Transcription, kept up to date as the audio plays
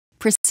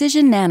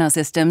Precision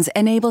NanoSystems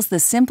enables the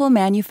simple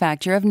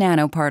manufacture of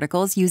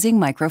nanoparticles using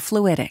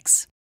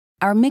microfluidics.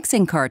 Our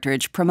mixing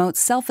cartridge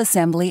promotes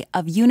self-assembly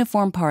of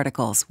uniform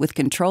particles with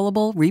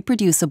controllable,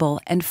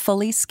 reproducible, and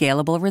fully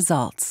scalable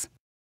results.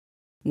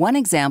 One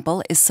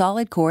example is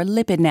solid-core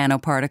lipid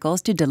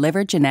nanoparticles to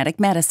deliver genetic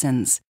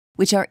medicines,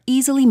 which are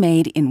easily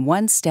made in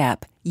one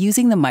step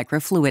using the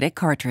microfluidic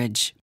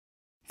cartridge.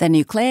 The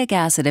nucleic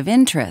acid of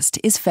interest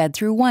is fed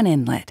through one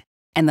inlet,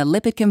 and the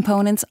lipid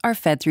components are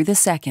fed through the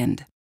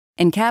second.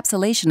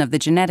 Encapsulation of the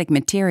genetic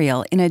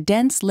material in a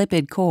dense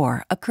lipid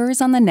core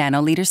occurs on the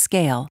nanoliter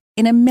scale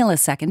in a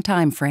millisecond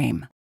time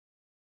frame.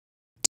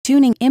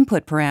 Tuning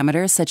input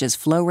parameters such as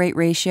flow rate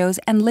ratios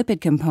and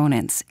lipid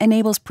components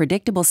enables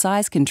predictable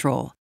size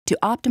control to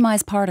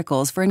optimize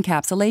particles for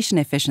encapsulation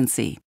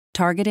efficiency,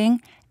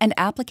 targeting, and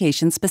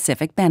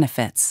application-specific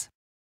benefits.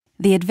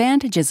 The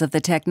advantages of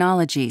the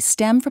technology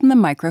stem from the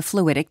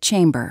microfluidic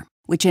chamber,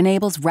 which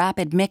enables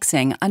rapid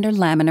mixing under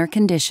laminar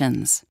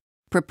conditions.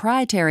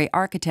 Proprietary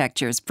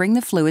architectures bring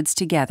the fluids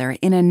together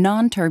in a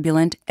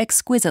non-turbulent,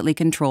 exquisitely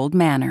controlled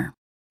manner.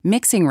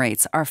 Mixing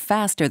rates are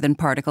faster than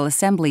particle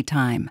assembly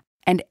time,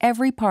 and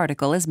every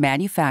particle is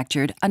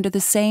manufactured under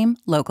the same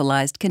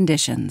localized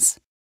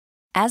conditions.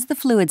 As the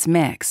fluids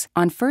mix,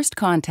 on first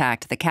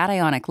contact the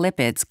cationic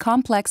lipids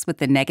complex with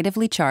the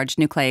negatively charged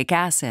nucleic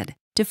acid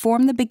to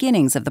form the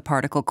beginnings of the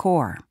particle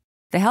core.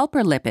 The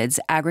helper lipids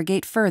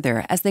aggregate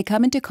further as they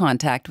come into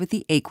contact with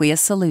the aqueous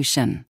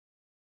solution.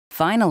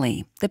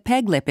 Finally, the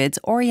PEG lipids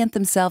orient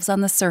themselves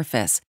on the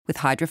surface with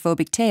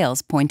hydrophobic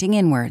tails pointing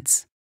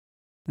inwards.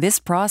 This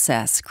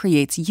process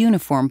creates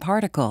uniform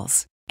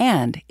particles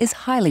and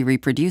is highly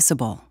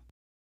reproducible.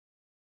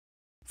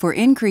 For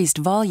increased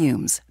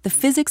volumes, the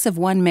physics of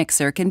one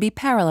mixer can be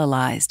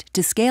parallelized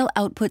to scale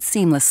output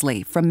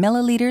seamlessly from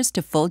milliliters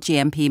to full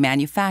GMP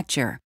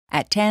manufacture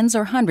at tens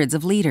or hundreds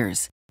of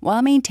liters,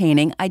 while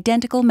maintaining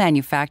identical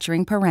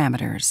manufacturing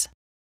parameters.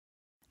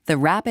 The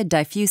rapid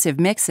diffusive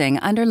mixing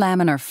under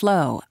laminar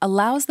flow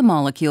allows the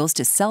molecules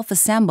to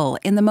self-assemble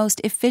in the most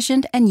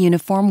efficient and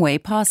uniform way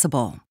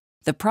possible.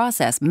 The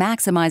process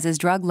maximizes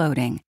drug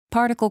loading,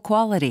 particle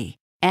quality,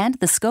 and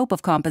the scope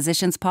of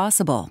compositions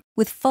possible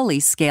with fully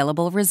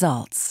scalable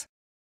results.